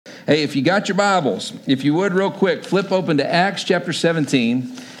Hey, if you got your Bibles, if you would real quick, flip open to Acts chapter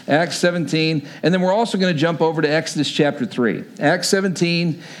 17. Acts 17, and then we're also going to jump over to Exodus chapter 3. Acts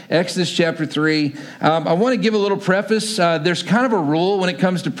 17, Exodus chapter 3. I want to give a little preface. There's kind of a rule when it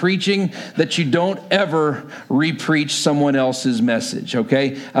comes to preaching that you don't ever re-preach someone else's message,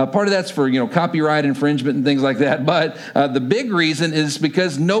 okay? Part of that's for, copyright infringement and things like that, but the big reason is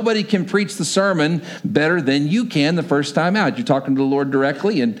because nobody can preach the sermon better than you can the first time out. You're talking to the Lord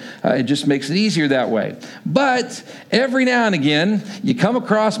directly, and it just makes it easier that way. But every now and again, you come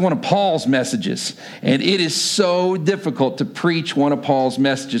across one of Paul's messages, and it is so difficult to preach one of Paul's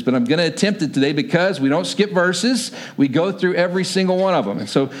messages, but I'm going to attempt it today because we don't skip verses. We go through every single one of them. And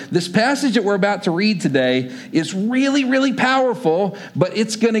so this passage that we're about to read today is really, really powerful, but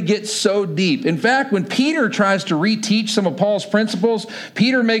it's going to get so deep. In fact, when Peter tries to reteach some of Paul's principles,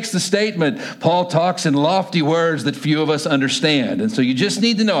 Peter makes the statement, Paul talks in lofty words that few of us understand. And so you just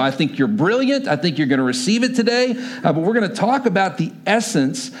need to know, I think you're brilliant. I think you're going to receive it today, but we're going to talk about the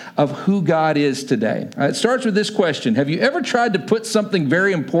essence of who God is today. It starts with this question. Have you ever tried to put something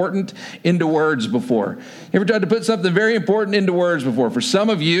very important into words before? You ever tried to put something very important into words before? For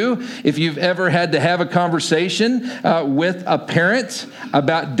some of you, if you've ever had to have a conversation with a parent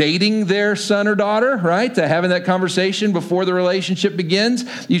about dating their son or daughter, right? Having that conversation before the relationship begins,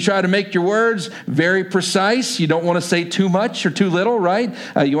 you try to make your words very precise. You don't want to say too much or too little, right?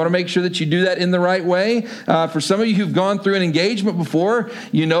 You want to make sure that you do that in the right way. For some of you who've gone through an engagement before,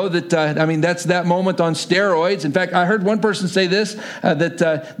 you know that, that's that moment on steroids. In fact, I heard one person say this,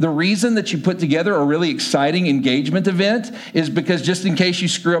 that the reason that you put together a really exciting engagement event is because just in case you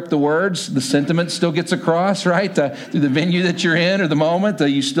screw up the words, the sentiment still gets across, right? Through the venue that you're in or the moment,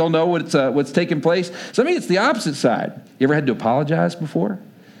 you still know what's taking place. So, it's the opposite side. You ever had to apologize before?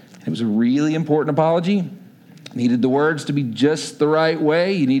 It was a really important apology. Needed the words to be just the right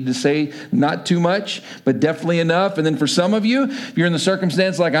way. You need to say not too much, but definitely enough. And then for some of you, if you're in the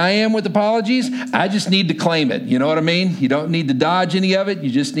circumstance like I am with apologies, I just need to claim it. You know what I mean? You don't need to dodge any of it. You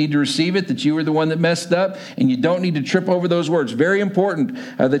just need to receive it, that you were the one that messed up, and you don't need to trip over those words. Very important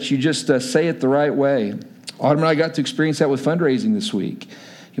that you just say it the right way. Autumn and I got to experience that with fundraising this week.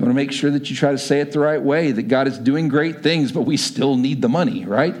 You want to make sure that you try to say it the right way, that God is doing great things, but we still need the money,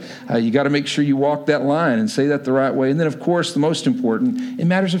 right? You got to make sure you walk that line and say that the right way. And then, of course, the most important, in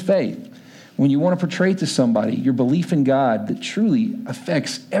matters of faith, when you want to portray to somebody your belief in God that truly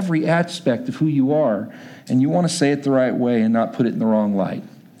affects every aspect of who you are, and you want to say it the right way and not put it in the wrong light.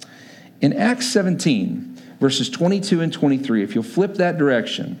 In Acts 17, verses 22 and 23, if you'll flip that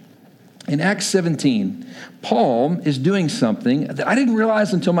direction, in Acts 17, Paul is doing something that I didn't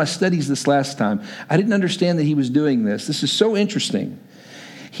realize until my studies this last time. I didn't understand that he was doing this. This is so interesting.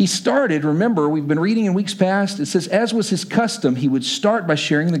 He started, remember, we've been reading in weeks past, it says, as was his custom, he would start by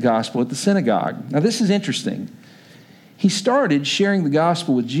sharing the gospel at the synagogue. Now, this is interesting. He started sharing the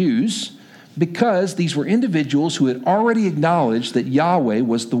gospel with Jews because these were individuals who had already acknowledged that Yahweh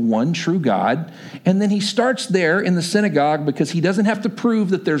was the one true God. And then he starts there in the synagogue because he doesn't have to prove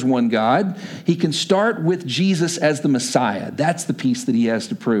that there's one God. He can start with Jesus as the Messiah. That's the piece that he has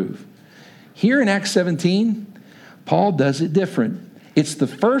to prove. Here in Acts 17, Paul does it different. It's the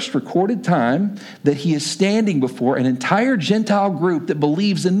first recorded time that he is standing before an entire Gentile group that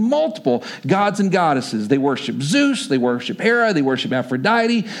believes in multiple gods and goddesses. They worship Zeus, they worship Hera, they worship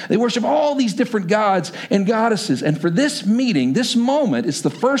Aphrodite, they worship all these different gods and goddesses. And for this meeting, this moment, it's the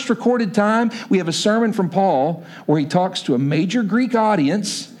first recorded time we have a sermon from Paul where he talks to a major Greek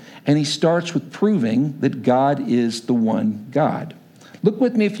audience, and he starts with proving that God is the one God. Look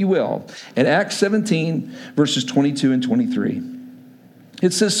with me, if you will, at Acts 17, verses 22 and 23.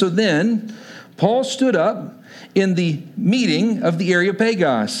 It says, so then Paul stood up in the meeting of the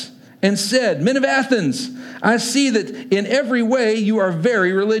Areopagus and said, men of Athens, I see that in every way you are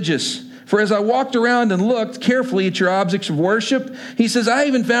very religious. For as I walked around and looked carefully at your objects of worship, he says, I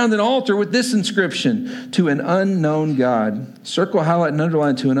even found an altar with this inscription, to an unknown God. Circle, highlight, and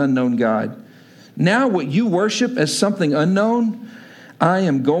underline, to an unknown God. Now what you worship as something unknown, I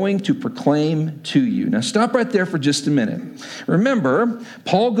am going to proclaim to you. Now stop right there for just a minute. Remember,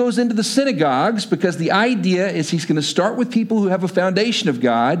 Paul goes into the synagogues because the idea is he's going to start with people who have a foundation of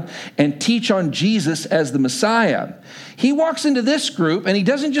God and teach on Jesus as the Messiah. He walks into this group and he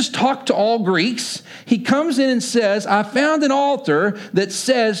doesn't just talk to all Greeks. He comes in and says, I found an altar that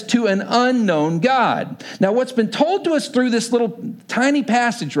says to an unknown God. Now, what's been told to us through this little tiny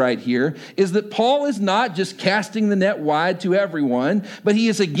passage right here is that Paul is not just casting the net wide to everyone, but he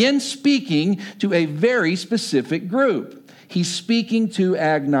is again speaking to a very specific group. He's speaking to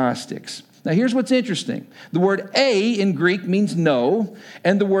agnostics. Now, here's what's interesting. The word a in Greek means no,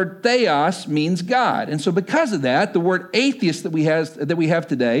 and the word theos means God. And so because of that, the word atheist that we have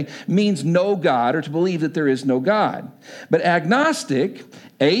today means no God, or to believe that there is no God. But agnostic,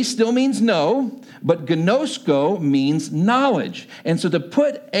 a still means no, but gnosko means knowledge. And so to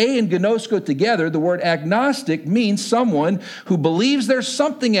put a and gnosko together, the word agnostic means someone who believes there's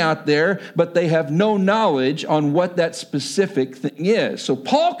something out there, but they have no knowledge on what that specific thing is. So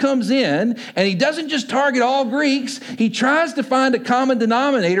Paul comes in, and he doesn't just target all Greeks. He tries to find a common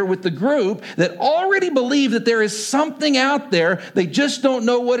denominator with the group that already believe that there is something out there. They just don't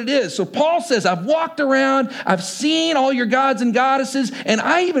know what it is. So Paul says, I've walked around, I've seen all your gods and goddesses, and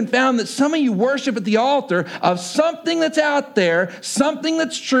I even found that some of you worship at the altar of something that's out there, something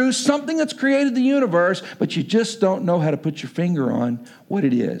that's true, something that's created the universe, but you just don't know how to put your finger on what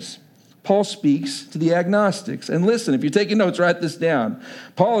it is. Paul speaks to the agnostics. And listen, if you're taking notes, write this down.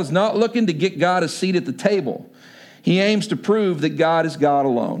 Paul is not looking to get God a seat at the table. He aims to prove that God is God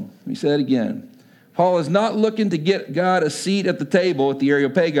alone. Let me say that again. Paul is not looking to get God a seat at the table at the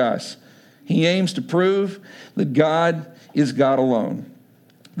Areopagus. He aims to prove that God is God alone.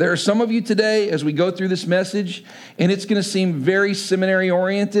 There are some of you today, as we go through this message, and it's going to seem very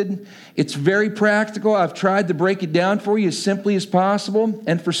seminary-oriented. It's very practical. I've tried to break it down for you as simply as possible.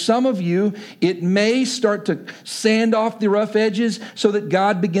 And for some of you, it may start to sand off the rough edges so that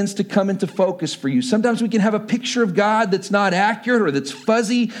God begins to come into focus for you. Sometimes we can have a picture of God that's not accurate or that's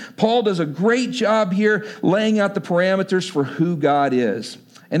fuzzy. Paul does a great job here laying out the parameters for who God is.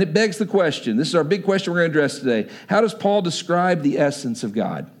 And it begs the question, this is our big question we're going to address today. How does Paul describe the essence of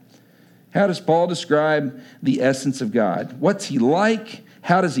God? How does Paul describe the essence of God? What's he like?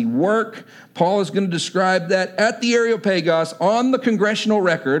 How does he work? Paul is going to describe that at the Areopagus on the congressional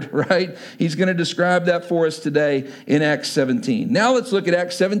record, right? He's going to describe that for us today in Acts 17. Now let's look at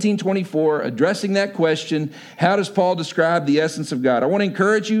Acts 17:24, addressing that question, how does Paul describe the essence of God? I want to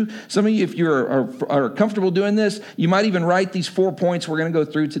encourage you, some of you, if you are comfortable doing this, you might even write these 4 points we're going to go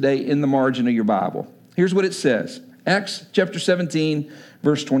through today in the margin of your Bible. Here's what it says. Acts chapter 17,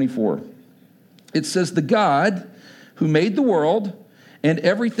 verse 24. It says, the God who made the world and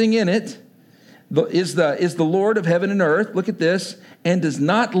everything in it is the Lord of heaven and earth. Look at this. And does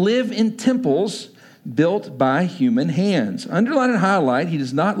not live in temples built by human hands. Underline and highlight, he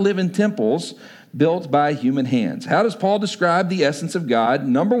does not live in temples built by human hands. How does Paul describe the essence of God?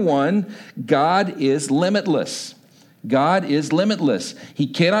 Number one, God is limitless. God is limitless. He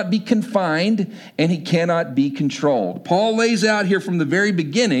cannot be confined and he cannot be controlled. Paul lays out here from the very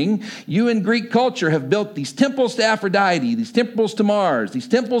beginning, you in Greek culture have built these temples to Aphrodite, these temples to Mars, these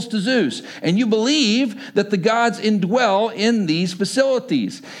temples to Zeus, and you believe that the gods indwell in these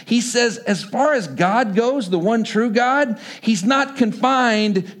facilities. He says, as far as God goes, the one true God, he's not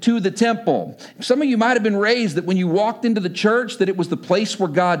confined to the temple. Some of you might have been raised that when you walked into the church that it was the place where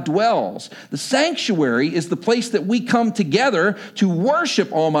God dwells. The sanctuary is the place that we come together to worship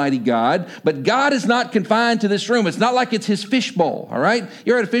Almighty God, but God is not confined to this room. It's not like it's his fishbowl, all right?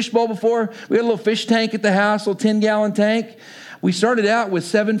 You ever had a fishbowl before? We had a little fish tank at the house, a little 10-gallon tank. We started out with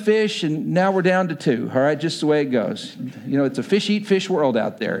 7 fish, and now we're down to 2, all right? Just the way it goes. You know, it's a fish-eat-fish world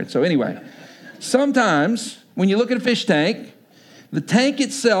out there. And so anyway, sometimes when you look at a fish tank, the tank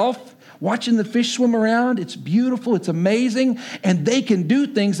itself, watching the fish swim around, it's beautiful, it's amazing, and they can do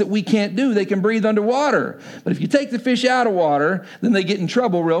things that we can't do. They can breathe underwater. But if you take the fish out of water, then they get in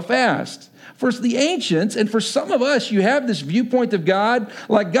trouble real fast. For the ancients, and for some of us, you have this viewpoint of God,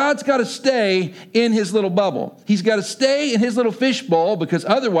 like God's got to stay in his little bubble. He's got to stay in his little fish bowl because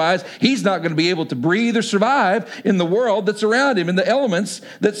otherwise he's not going to be able to breathe or survive in the world that's around him, in the elements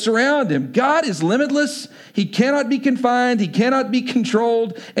that surround him. God is limitless. He cannot be confined. He cannot be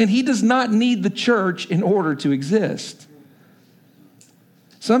controlled. And he does not need the church in order to exist.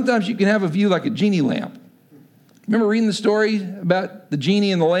 Sometimes you can have a view like a genie lamp. Remember reading the story about the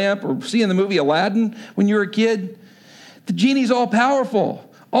genie and the lamp, or seeing the movie Aladdin when you were a kid? The genie's all powerful,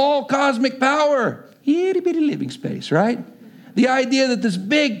 all cosmic power, itty-bitty living space, right? The idea that this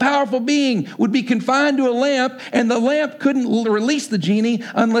big, powerful being would be confined to a lamp, and the lamp couldn't release the genie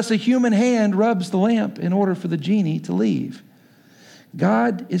unless a human hand rubs the lamp in order for the genie to leave.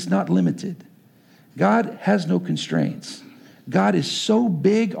 God is not limited. God has no constraints. God is so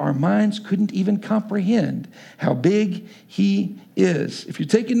big, our minds couldn't even comprehend how big he is. If you're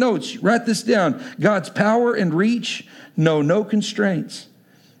taking notes, write this down. God's power and reach know no constraints.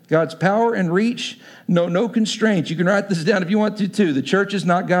 God's power and reach know no constraints. You can write this down if you want to too. The church is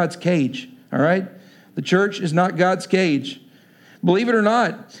not God's cage, all right? The church is not God's cage. Believe it or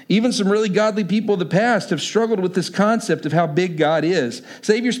not, even some really godly people of the past have struggled with this concept of how big God is.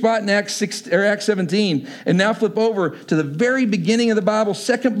 Save your spot in Acts 17, and now flip over to the very beginning of the Bible,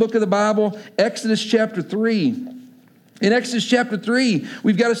 second book of the Bible, Exodus chapter 3. In Exodus chapter 3,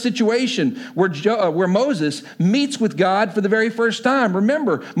 we've got a situation where Moses meets with God for the very first time.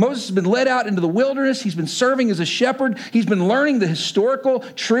 Remember, Moses has been led out into the wilderness. He's been serving as a shepherd. He's been learning the historical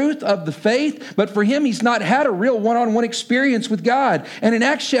truth of the faith. But for him, he's not had a real one-on-one experience with God. And in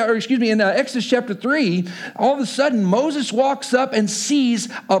Exodus chapter 3, all of a sudden, Moses walks up and sees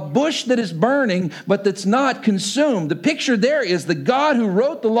a bush that is burning, but that's not consumed. The picture there is the God who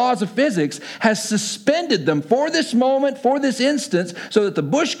wrote the laws of physics has suspended them for this moment, for this instance, so that the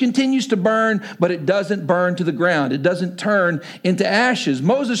bush continues to burn, but it doesn't burn to the ground. It doesn't turn into ashes.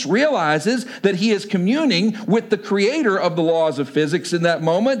 Moses realizes that he is communing with the creator of the laws of physics in that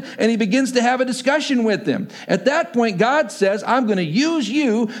moment, and he begins to have a discussion with him. At that point, God says, I'm going to use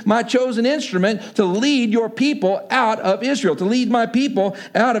you, my chosen instrument, to lead your people out of Israel, to lead my people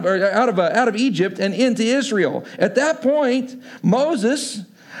out of Egypt and into Israel. At that point, Moses,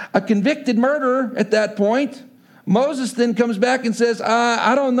 a convicted murderer at that point, Moses then comes back and says,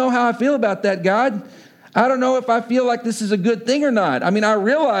 I don't know how I feel about that, God. I don't know if I feel like this is a good thing or not. I mean, I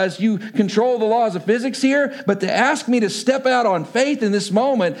realize you control the laws of physics here, but to ask me to step out on faith in this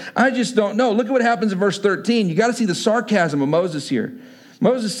moment, I just don't know. Look at what happens in verse 13. You got to see the sarcasm of Moses here.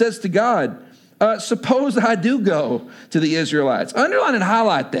 Moses says to God, suppose I do go to the Israelites. Underline and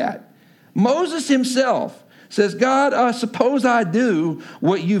highlight that. Moses himself says, God, suppose I do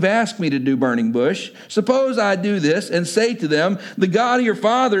what you've asked me to do, burning bush. Suppose I do this and say to them, the God of your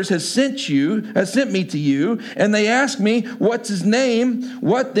fathers has sent me to you. And they ask me, what's his name?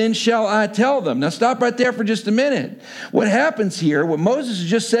 What then shall I tell them? Now stop right there for just a minute. What happens here, what Moses has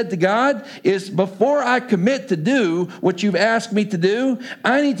just said to God is, before I commit to do what you've asked me to do,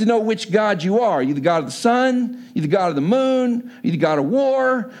 I need to know which God you are. Are you the God of the sun? Are you the God of the moon? Are you the God of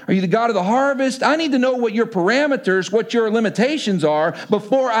war? Are you the God of the harvest? I need to know what your parameters, what your limitations are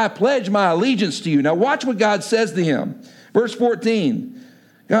before I pledge my allegiance to you. Now watch what God says to him. Verse 14,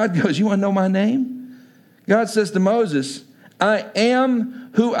 God goes, you want to know my name? God says to Moses, I am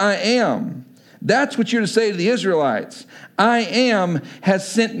who I am. That's what you're to say to the Israelites. I am has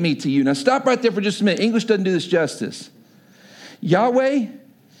sent me to you. Now stop right there for just a minute. English doesn't do this justice. Yahweh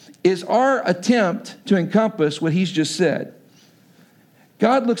is our attempt to encompass what he's just said.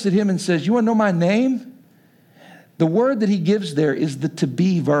 God looks at him and says, you want to know my name? The word that he gives there is the to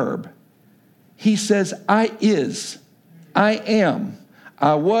be verb. He says, I is, I am,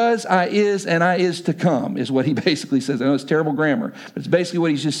 I was, I is, and I is to come, is what he basically says. I know it's terrible grammar, but it's basically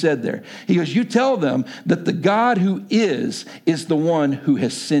what he's just said there. He goes, you tell them that the God who is the one who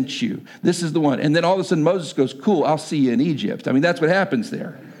has sent you. This is the one. And then all of a sudden Moses goes, cool, I'll see you in Egypt. I mean, that's what happens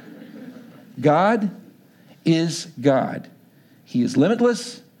there. God is God. He is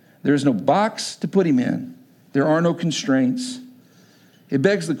limitless. There is no box to put him in. There are no constraints. It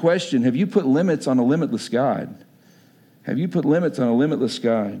begs the question, have you put limits on a limitless God? Have you put limits on a limitless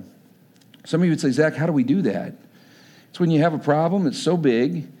God? Some of you would say, Zack, how do we do that? It's when you have a problem that's so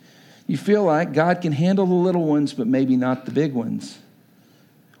big, you feel like God can handle the little ones, but maybe not the big ones.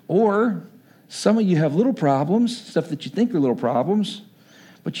 Or some of you have little problems, stuff that you think are little problems,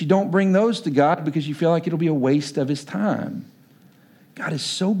 but you don't bring those to God because you feel like it'll be a waste of his time. God is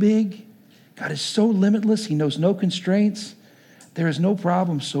so big. God is so limitless. He knows no constraints. There is no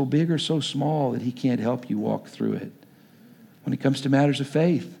problem so big or so small that he can't help you walk through it. When it comes to matters of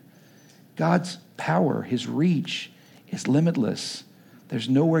faith, God's power, his reach is limitless. There's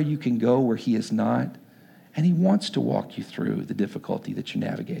nowhere you can go where he is not. And he wants to walk you through the difficulty that you're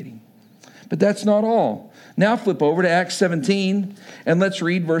navigating. But that's not all. Now flip over to Acts 17 and let's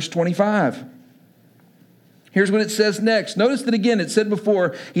read verse 25. Here's what it says next. Notice that again, it said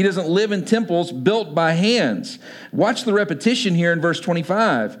before, he doesn't live in temples built by hands. Watch the repetition here in verse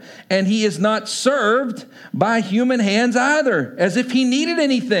 25. And he is not served by human hands either, as if he needed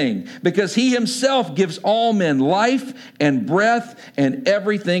anything, because he himself gives all men life and breath and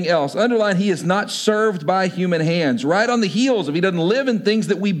everything else. Underline, he is not served by human hands. Right on the heels of he doesn't live in things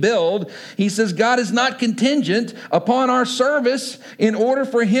that we build, he says God is not contingent upon our service in order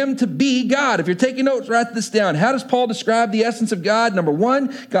for him to be God. If you're taking notes, write this down. How does Paul describe the essence of God? Number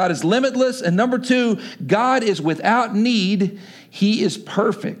one, God is limitless. And number two, God is without need. He is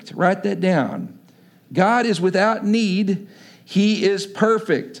perfect. Write that down. God is without need. He is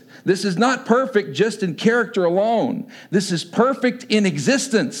perfect. This is not perfect just in character alone. This is perfect in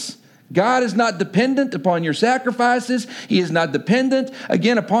existence. God is not dependent upon your sacrifices. He is not dependent,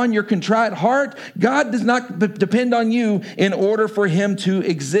 again, upon your contrite heart. God does not depend on you in order for him to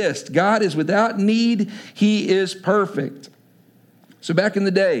exist. God is without need. He is perfect. So back in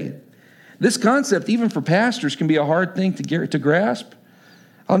the day, this concept, even for pastors, can be a hard thing to grasp.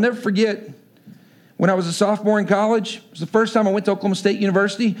 I'll never forget when I was a sophomore in college. It was the first time I went to Oklahoma State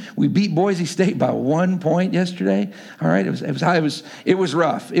University. We beat Boise State by 1 point yesterday. All right, it was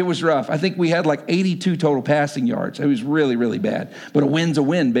rough. It was rough. I think we had like 82 total passing yards. It was really, really bad. But a win's a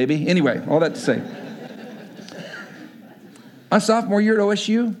win, baby. Anyway, all that to say, my sophomore year at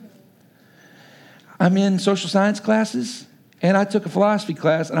OSU, I'm in social science classes, and I took a philosophy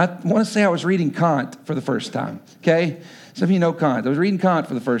class, and I want to say I was reading Kant for the first time. Okay, some of you know Kant. I was reading Kant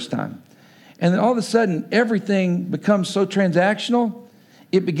for the first time. And then all of a sudden, everything becomes so transactional,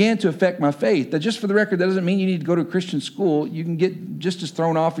 it began to affect my faith. Now, just for the record, that doesn't mean you need to go to a Christian school. You can get just as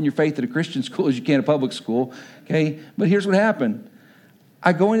thrown off in your faith at a Christian school as you can at a public school, okay? But here's what happened.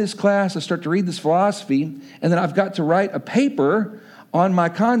 I go into this class, I start to read this philosophy, and then I've got to write a paper on my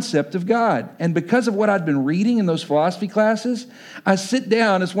concept of God. And because of what I'd been reading in those philosophy classes, I sit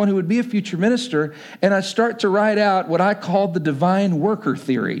down as one who would be a future minister, and I start to write out what I called the divine worker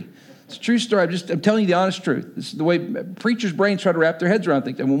theory. It's a true story. I'm telling you the honest truth. This is the way preachers' brains try to wrap their heads around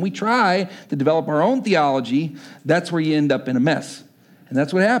things. And when we try to develop our own theology, that's where you end up in a mess. And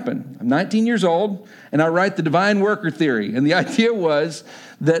that's what happened. I'm 19 years old, and I write the divine worker theory. And the idea was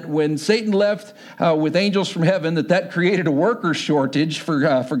that when Satan left with angels from heaven, that created a worker shortage for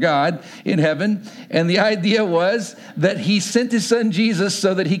God in heaven. And the idea was that he sent his son Jesus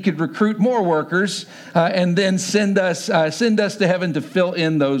so that he could recruit more workers and then send us to heaven to fill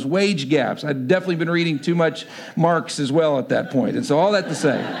in those wage gaps. I'd definitely been reading too much Marx as well at that point. And so all that to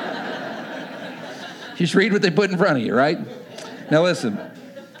say, you just read what they put in front of you, right? Now listen,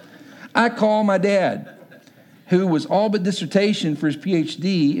 I call my dad, who was all but dissertation for his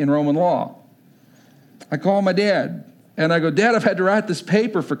PhD in Roman law. I call my dad, and I go, Dad, I've had to write this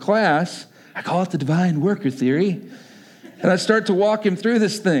paper for class. I call it the divine worker theory. And I start to walk him through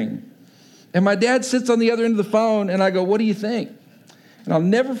this thing. And my dad sits on the other end of the phone, and I go, what do you think? And I'll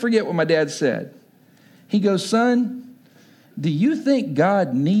never forget what my dad said. He goes, son, do you think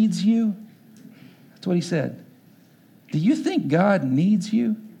God needs you? That's what he said. Do you think God needs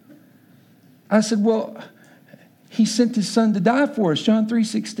you? I said, well, he sent his son to die for us, John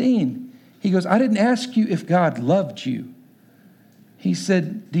 3:16. He goes, I didn't ask you if God loved you. He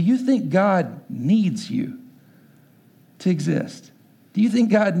said, do you think God needs you to exist? Do you think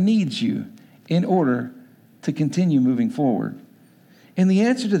God needs you in order to continue moving forward? And the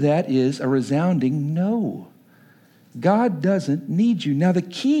answer to that is a resounding no. God doesn't need you. Now, the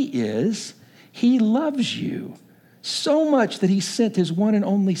key is he loves you so much that he sent his one and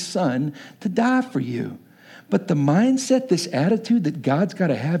only son to die for you. But the mindset, this attitude that God's got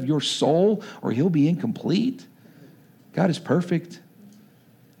to have your soul or he'll be incomplete. God is perfect.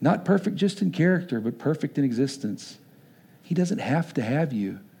 Not perfect just in character, but perfect in existence. He doesn't have to have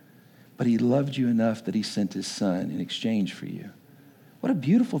you, but he loved you enough that he sent his son in exchange for you. What a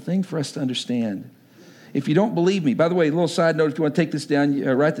beautiful thing for us to understand. If you don't believe me, by the way, a little side note, if you want to take this down,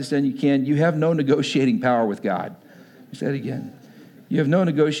 write this down, you can. You have no negotiating power with God. Say that again. You have no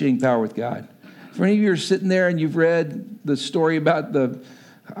negotiating power with God. For any of you are sitting there and you've read the story about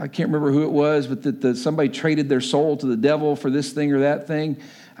I can't remember who it was, but that somebody traded their soul to the devil for this thing or that thing.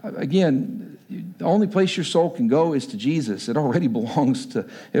 Again, the only place your soul can go is to Jesus. It already belongs to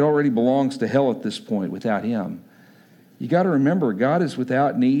hell at this point without him. You got to remember, God is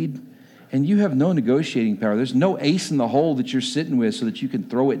without need, and you have no negotiating power. There's no ace in the hole that you're sitting with so that you can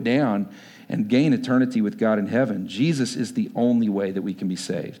throw it down and gain eternity with God in heaven. Jesus is the only way that we can be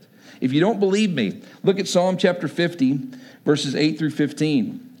saved. If you don't believe me, look at Psalm chapter 50, verses 8 through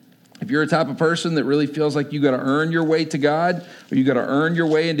 15. If you're a type of person that really feels like you got to earn your way to God, or you got to earn your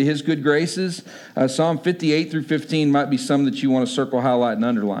way into his good graces, Psalm 58 through 15 might be some that you want to circle, highlight, and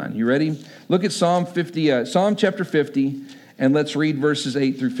underline. You ready? Look at Psalm chapter 50, and let's read verses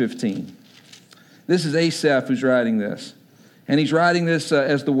 8 through 15. This is Asaph who's writing this, and he's writing this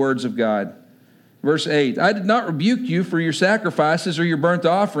as the words of God. Verse 8, I did not rebuke you for your sacrifices or your burnt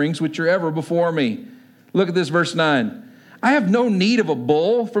offerings, which are ever before me. Look at this, verse 9. I have no need of a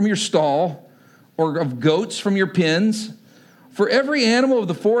bull from your stall or of goats from your pens. For every animal of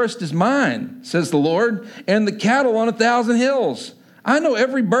the forest is mine, says the Lord, and the cattle on 1,000 hills. I know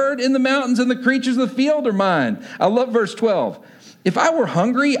every bird in the mountains and the creatures of the field are mine. I love verse 12. If I were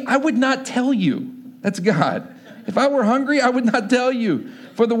hungry, I would not tell you. That's God. If I were hungry, I would not tell you.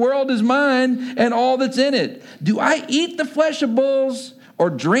 For the world is mine and all that's in it. Do I eat the flesh of bulls or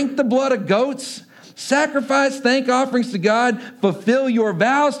drink the blood of goats? Sacrifice thank offerings to God, fulfill your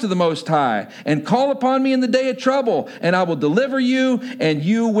vows to the Most High, and call upon me in the day of trouble, and I will deliver you, and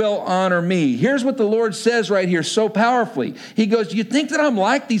you will honor me. Here's what the Lord says right here so powerfully. He goes, do you think that I'm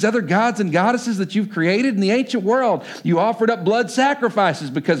like these other gods and goddesses that you've created in the ancient world? You offered up blood sacrifices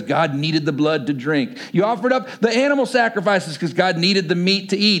because God needed the blood to drink. You offered up the animal sacrifices because God needed the meat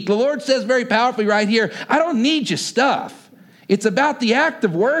to eat. The Lord says very powerfully right here, I don't need your stuff. It's about the act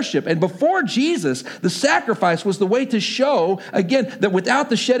of worship. And before Jesus, the sacrifice was the way to show, again, that without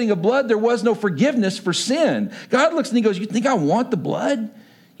the shedding of blood, there was no forgiveness for sin. God looks and he goes, you think I want the blood?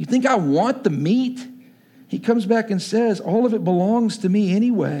 You think I want the meat? He comes back and says, all of it belongs to me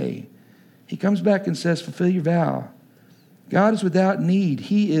anyway. He comes back and says, fulfill your vow. God is without need.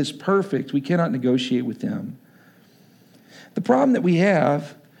 He is perfect. We cannot negotiate with him. The problem that we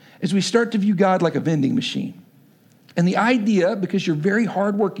have is we start to view God like a vending machine. And the idea, because you're very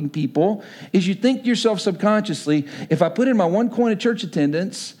hardworking people, is you think to yourself subconsciously, if I put in my 1 coin of church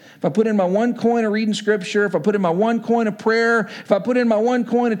attendance, if I put in my 1 coin of reading scripture, if I put in my 1 coin of prayer, if I put in my 1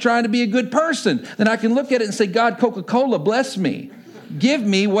 coin of trying to be a good person, then I can look at it and say, God, Coca-Cola, bless me. Give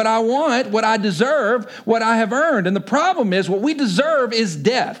me what I want, what I deserve, what I have earned. And the problem is what we deserve is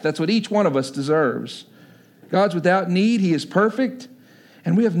death. That's what each one of us deserves. God's without need. He is perfect.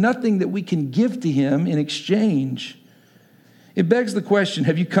 And we have nothing that we can give to him in exchange. It begs the question,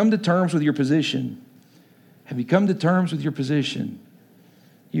 have you come to terms with your position? Have you come to terms with your position?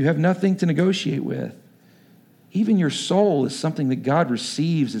 You have nothing to negotiate with. Even your soul is something that God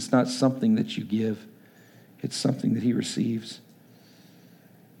receives. It's not something that you give. It's something that he receives.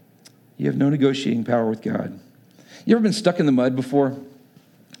 You have no negotiating power with God. You ever been stuck in the mud before?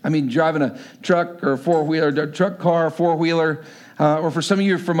 I mean, driving a truck or a four-wheeler, truck car, four-wheeler, or for some of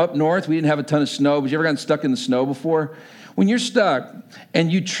you from up north, we didn't have a ton of snow, but you ever gotten stuck in the snow before? When you're stuck and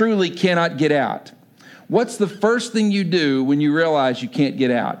you truly cannot get out, what's the first thing you do when you realize you can't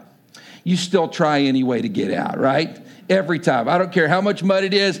get out? You still try anyway to get out, right? Every time. I don't care how much mud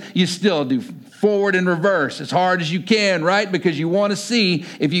it is, you still do forward and reverse as hard as you can, right? Because you want to see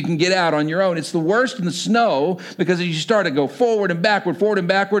if you can get out on your own. It's the worst in the snow because as you start to go forward and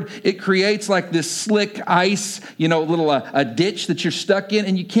backward, it creates like this slick ice, little a ditch that you're stuck in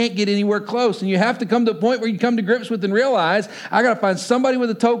and you can't get anywhere close. And you have to come to a point where you come to grips with and realize, I got to find somebody with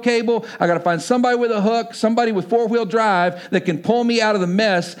a tow cable. I got to find somebody with a hook, somebody with four-wheel drive that can pull me out of the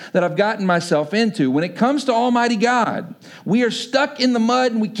mess that I've gotten myself into. When it comes to Almighty God, we are stuck in the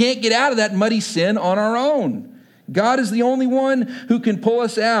mud and we can't get out of that muddy sin on our own. God is the only one who can pull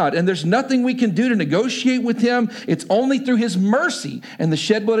us out, and there's nothing we can do to negotiate with him. It's only through his mercy and the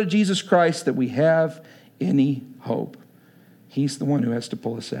shed blood of Jesus Christ that we have any hope. He's the one who has to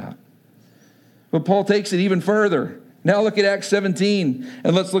pull us out. But Paul takes it even further. Now look at Acts 17,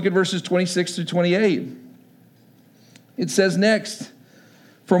 and let's look at verses 26 through 28. It says next,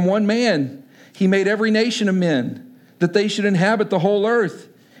 from one man he made every nation of men, that they should inhabit the whole earth.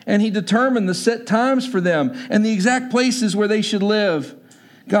 And he determined the set times for them and the exact places where they should live.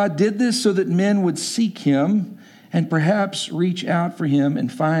 God did this so that men would seek him and perhaps reach out for him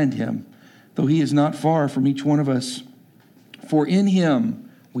and find him, though he is not far from each one of us. For in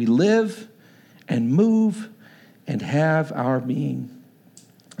him we live and move and have our being.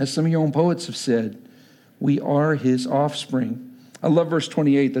 As some of your own poets have said, we are his offspring. I love verse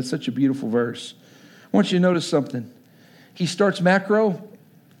 28. That's such a beautiful verse. I want you to notice something. He starts macro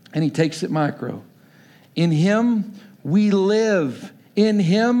and he takes it micro. In him we live. In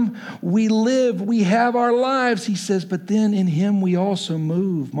him we live. We have our lives, he says, but then in him we also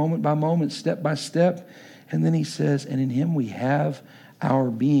move moment by moment, step by step. And then he says, and in him we have our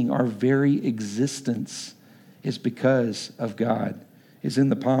being. Our very existence is because of God, is in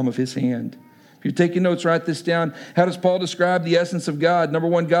the palm of his hand. If you're taking notes, write this down. How does Paul describe the essence of God? Number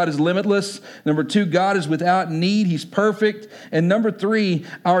one, God is limitless. Number two, God is without need. He's perfect. And number three,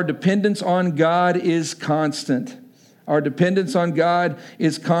 our dependence on God is constant. Our dependence on God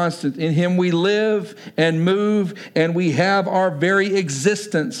is constant. In him we live and move and we have our very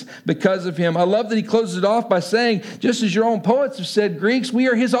existence because of him. I love that he closes it off by saying, just as your own poets have said, Greeks, we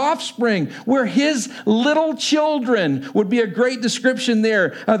are his offspring. We're his little children would be a great description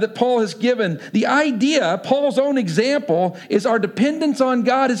there that Paul has given. The idea, Paul's own example, is our dependence on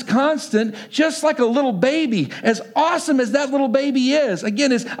God is constant, just like a little baby. As awesome as that little baby is,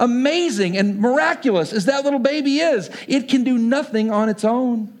 again, as amazing and miraculous as that little baby is, it can do nothing on its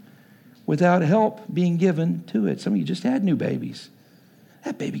own without help being given to it. Some of you just had new babies.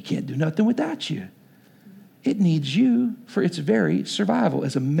 That baby can't do nothing without you. It needs you for its very survival,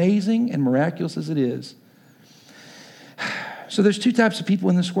 as amazing and miraculous as it is. So there's two types of people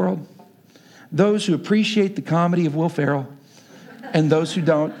in this world. Those who appreciate the comedy of Will Ferrell and those who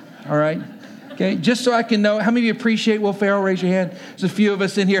don't, all right? Okay, just so I can know, how many of you appreciate Will Ferrell? Raise your hand. There's a few of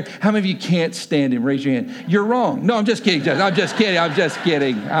us in here. How many of you can't stand him? Raise your hand. You're wrong. No, I'm just kidding. I'm just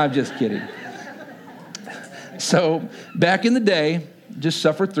kidding. So back in the day, just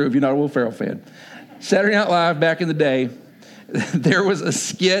suffer through if you're not a Will Ferrell fan. Saturday Night Live back in the day, there was a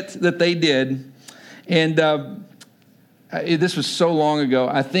skit that they did, and this was so long ago.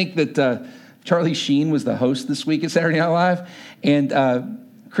 I think that Charlie Sheen was the host this week at Saturday Night Live, and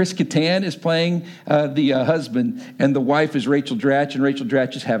Chris Kattan is playing the husband, and the wife is Rachel Dratch, and Rachel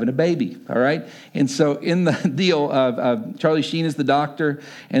Dratch is having a baby, all right? And so in the deal, Charlie Sheen is the doctor,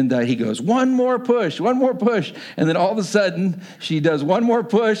 and he goes, one more push. And then all of a sudden, she does one more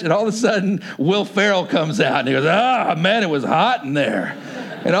push, and all of a sudden, Will Ferrell comes out, and he goes, man, it was hot in there.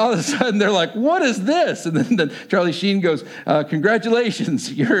 And all of a sudden, they're like, what is this? And then Charlie Sheen goes,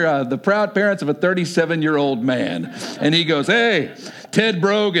 congratulations, you're the proud parents of a 37-year-old man. And he goes, hey, Ted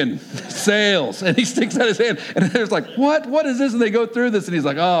Brogan, sales. And he sticks out his hand. And there's like, what is this? And they go through this. And he's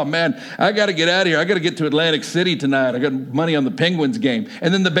like, oh, man, I got to get out of here. I got to get to Atlantic City tonight. I got money on the Penguins game.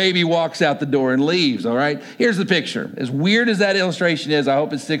 And then the baby walks out the door and leaves, all right? Here's the picture. As weird as that illustration is, I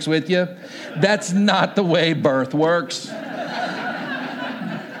hope it sticks with you. That's not the way birth works.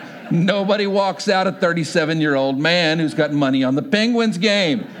 Nobody walks out a 37-year-old man who's got money on the Penguins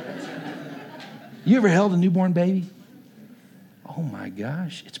game. You ever held a newborn baby? Oh my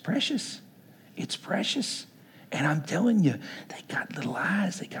gosh, it's precious. It's precious. And I'm telling you, they got little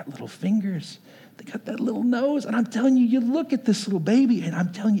eyes, they got little fingers, they got that little nose. And I'm telling you, you look at this little baby, and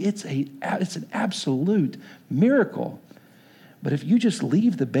I'm telling you, it's an absolute miracle. But if you just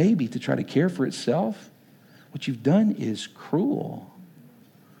leave the baby to try to care for itself, what you've done is cruel.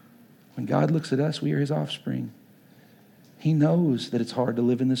 When God looks at us, we are his offspring. He knows that it's hard to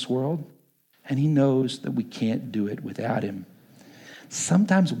live in this world, and he knows that we can't do it without him.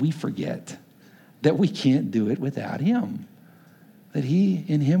 Sometimes we forget that we can't do it without him, that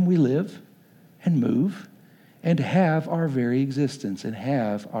in him we live and move and have our very existence and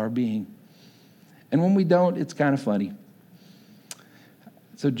have our being. And when we don't, it's kind of funny.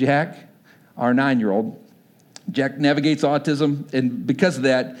 So Jack, our 9-year-old, Jack navigates autism, and because of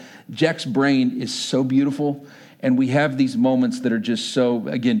that, Jack's brain is so beautiful, and we have these moments that are just so,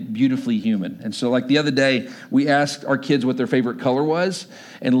 again, beautifully human. And so like the other day, we asked our kids what their favorite color was,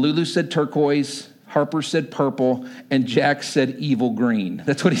 and Lulu said turquoise, Harper said purple, and Jack said evil green.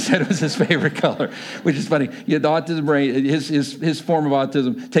 That's what he said was his favorite color, which is funny. Yeah, the autism brain, his form of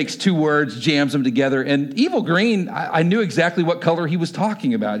autism takes two words, jams them together, and evil green, I knew exactly what color he was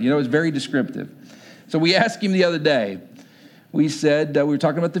talking about. It was very descriptive. So we asked him the other day, we said, we were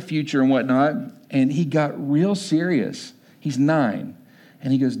talking about the future and whatnot, and he got real serious. He's 9.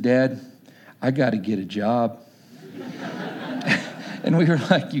 And he goes, Dad, I got to get a job. And we were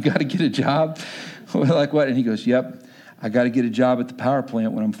like, you got to get a job? We're like, what? And he goes, yep, I got to get a job at the power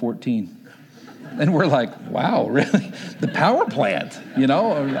plant when I'm 14. And we're like, wow, really? The power plant,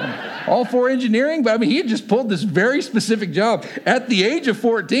 all for engineering? But he had just pulled this very specific job at the age of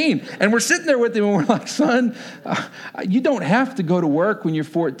 14. And we're sitting there with him and we're like, son, you don't have to go to work when you're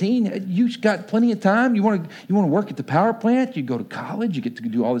 14. You've got plenty of time. You want to work at the power plant? You go to college, you get to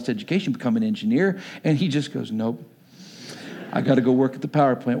do all this education, become an engineer. And he just goes, nope, I got to go work at the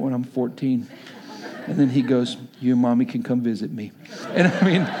power plant when I'm 14. And then he goes, you and mommy can come visit me.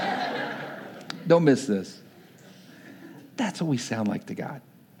 And don't miss this. That's what we sound like to God.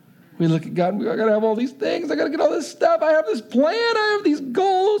 We look at God and we go, I got to have all these things. I got to get all this stuff. I have this plan. I have these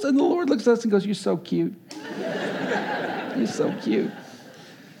goals. And the Lord looks at us and goes, you're so cute. You're so cute.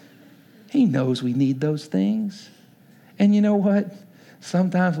 He knows we need those things. And you know what?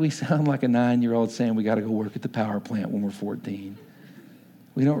 Sometimes we sound like a 9-year-old saying we got to go work at the power plant when we're 14.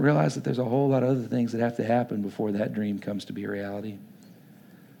 We don't realize that there's a whole lot of other things that have to happen before that dream comes to be a reality.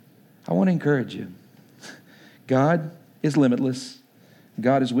 I want to encourage you. God is limitless.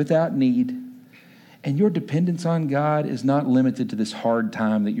 God is without need. And your dependence on God is not limited to this hard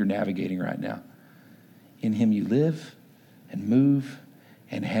time that you're navigating right now. In him you live and move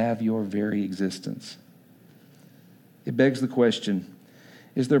and have your very existence. It begs the question,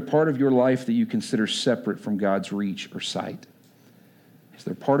 is there part of your life that you consider separate from God's reach or sight? Is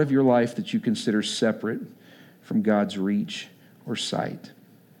there part of your life that you consider separate from God's reach or sight?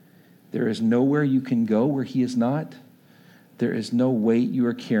 There is nowhere you can go where he is not. There is no weight you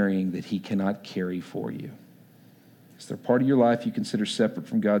are carrying that he cannot carry for you. Is there part of your life you consider separate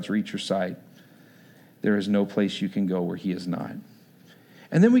from God's reach or sight? There is no place you can go where he is not.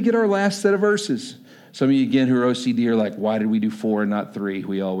 And then we get our last set of verses. Some of you, again, who are OCD are like, why did we do 4 and not 3?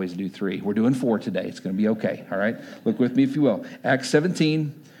 We always do 3. We're doing 4 today. It's going to be okay, all right? Look with me if you will. Acts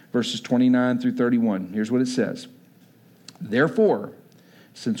 17, verses 29 through 31. Here's what it says. Therefore,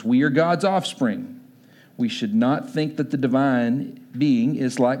 since we are God's offspring, we should not think that the divine being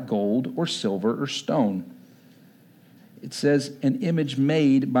is like gold or silver or stone. It says an image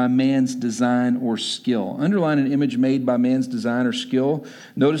made by man's design or skill. Underline an image made by man's design or skill.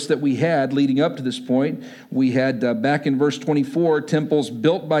 Notice that we had, leading up to this point, we had back in verse 24, temples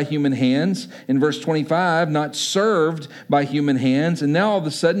built by human hands. In verse 25, not served by human hands. And now all of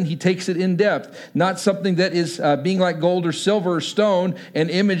a sudden he takes it in depth. Not something that is being like gold or silver or stone,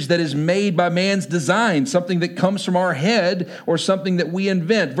 an image that is made by man's design, something that comes from our head or something that we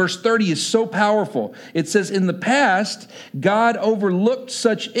invent. Verse 30 is so powerful. It says, in the past, God overlooked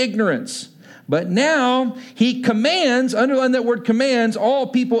such ignorance, but now he commands, underline that word commands, all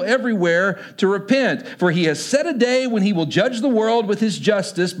people everywhere to repent. For he has set a day when he will judge the world with his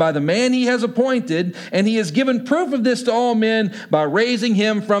justice by the man he has appointed, and he has given proof of this to all men by raising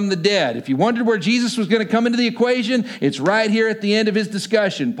him from the dead. If you wondered where Jesus was going to come into the equation, it's right here at the end of his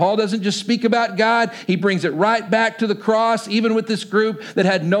discussion. Paul doesn't just speak about God, he brings it right back to the cross, even with this group that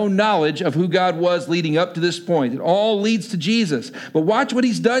had no knowledge of who God was leading up to this point. It all leads to Jesus. But watch what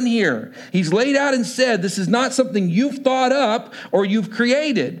he's done here. He's laid out and said, this is not something you've thought up or you've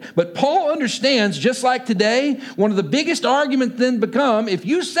created. But Paul understands, just like today, one of the biggest arguments then become, if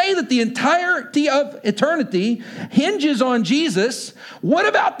you say that the entirety of eternity hinges on Jesus, what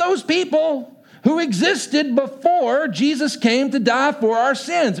about those people who existed before Jesus came to die for our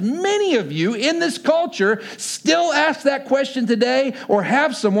sins? Many of you in this culture still ask that question today, or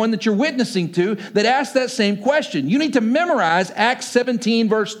have someone that you're witnessing to that asks that same question. You need to memorize Acts 17,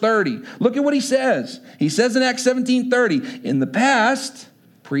 verse 30. Look at what he says. He says in Acts 17:30, in the past,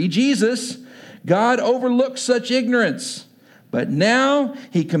 pre-Jesus, God overlooked such ignorance, but now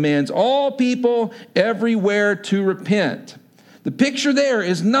he commands all people everywhere to repent. The picture there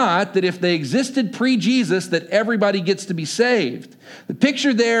is not that if they existed pre-Jesus that everybody gets to be saved. The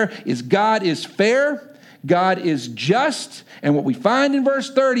picture there is God is fair, God is just, and what we find in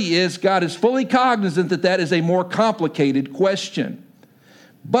verse 30 is God is fully cognizant that that is a more complicated question.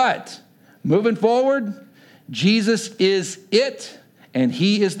 But moving forward, Jesus is it, and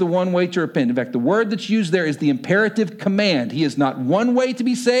he is the one way to repent. In fact, the word that's used there is the imperative command. He is not one way to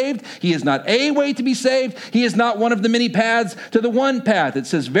be saved. He is not a way to be saved. He is not one of the many paths to the one path. It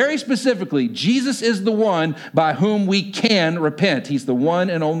says very specifically, Jesus is the one by whom we can repent. He's the one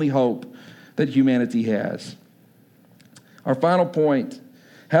and only hope that humanity has. Our final point,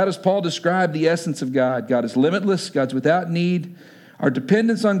 how does Paul describe the essence of God? God is limitless. God's without need. Our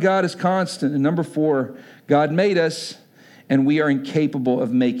dependence on God is constant. And number 4, God made us, and we are incapable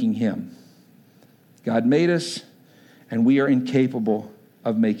of making him. God made us, and we are incapable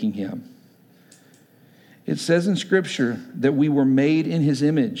of making him. It says in Scripture that we were made in his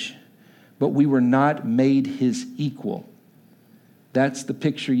image, but we were not made his equal. That's the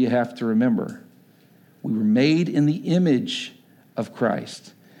picture you have to remember. We were made in the image of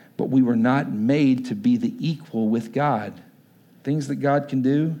Christ, but we were not made to be the equal with God. Things that God can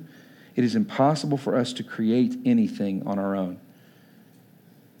do, it is impossible for us to create anything on our own.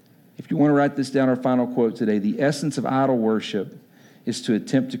 If you want to write this down, our final quote today, the essence of idol worship is to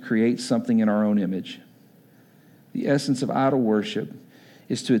attempt to create something in our own image. The essence of idol worship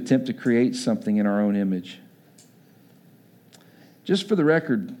is to attempt to create something in our own image. Just for the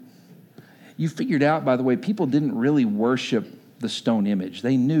record, you figured out, by the way, people didn't really worship the stone image.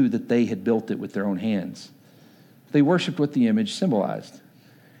 They knew that they had built it with their own hands. They worshiped what the image symbolized.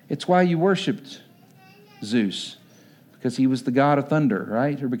 It's why you worshiped Zeus, because he was the god of thunder,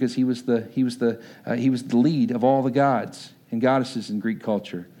 right? Or because he was the lead of all the gods and goddesses in Greek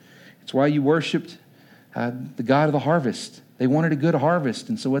culture. It's why you worshiped the god of the harvest. They wanted a good harvest,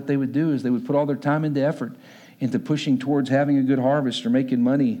 and so what they would do is they would put all their time into effort into pushing towards having a good harvest or making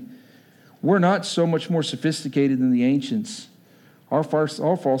money. We're not so much more sophisticated than the ancients. Our false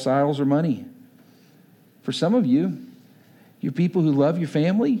idols are money. For some of you, you're people who love your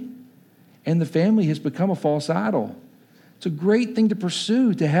family, and the family has become a false idol. It's a great thing to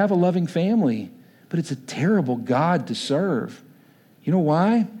pursue, to have a loving family, but it's a terrible God to serve. You know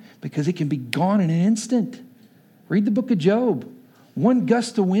why? Because it can be gone in an instant. Read the book of Job. One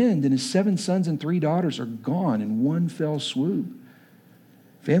gust of wind and his 7 sons and 3 daughters are gone in one fell swoop.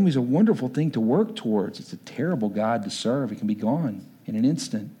 Family's a wonderful thing to work towards. It's a terrible God to serve. It can be gone in an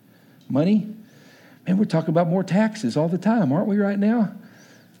instant. Money? Man, we're talking about more taxes all the time, aren't we right now?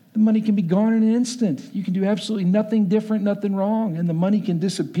 The money can be gone in an instant. You can do absolutely nothing different, nothing wrong, and the money can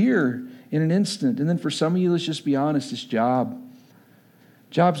disappear in an instant. And then for some of you, let's just be honest, this job.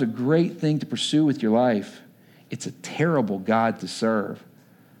 Job's a great thing to pursue with your life. It's a terrible God to serve.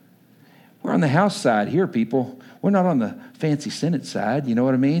 We're on the house side here, people. We're not on the fancy Senate side, you know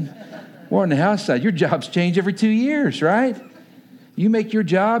what I mean? We're on the house side. Your jobs change every 2 years, right? You make your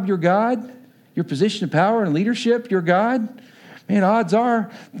job your God, your position of power and leadership your God. Man, odds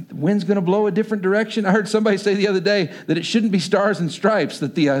are the wind's going to blow a different direction. I heard somebody say the other day that it shouldn't be stars and stripes,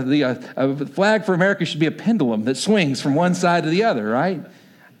 that the flag for America should be a pendulum that swings from one side to the other, right?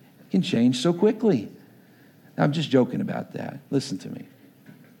 It can change so quickly. I'm just joking about that. Listen to me.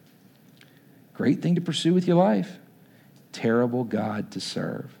 Great thing to pursue with your life. Terrible God to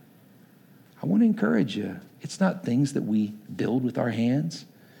serve. I want to encourage you. It's not things that we build with our hands.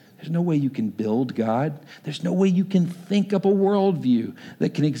 There's no way you can build God. There's no way you can think up a worldview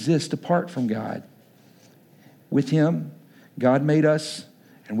that can exist apart from God. With him, God made us,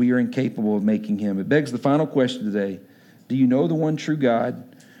 and we are incapable of making him. It begs the final question today. Do you know the one true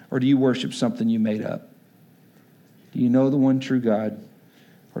God, or do you worship something you made up? Do you know the one true God,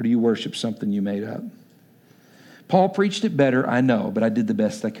 or do you worship something you made up? Paul preached it better, I know, but I did the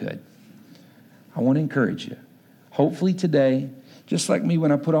best I could. I want to encourage you. Hopefully today, just like me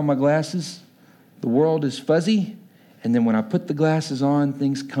when I put on my glasses, the world is fuzzy, and then when I put the glasses on,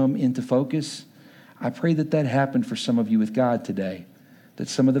 things come into focus. I pray that that happened for some of you with God today, that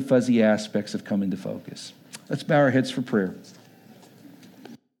some of the fuzzy aspects have come into focus. Let's bow our heads for prayer.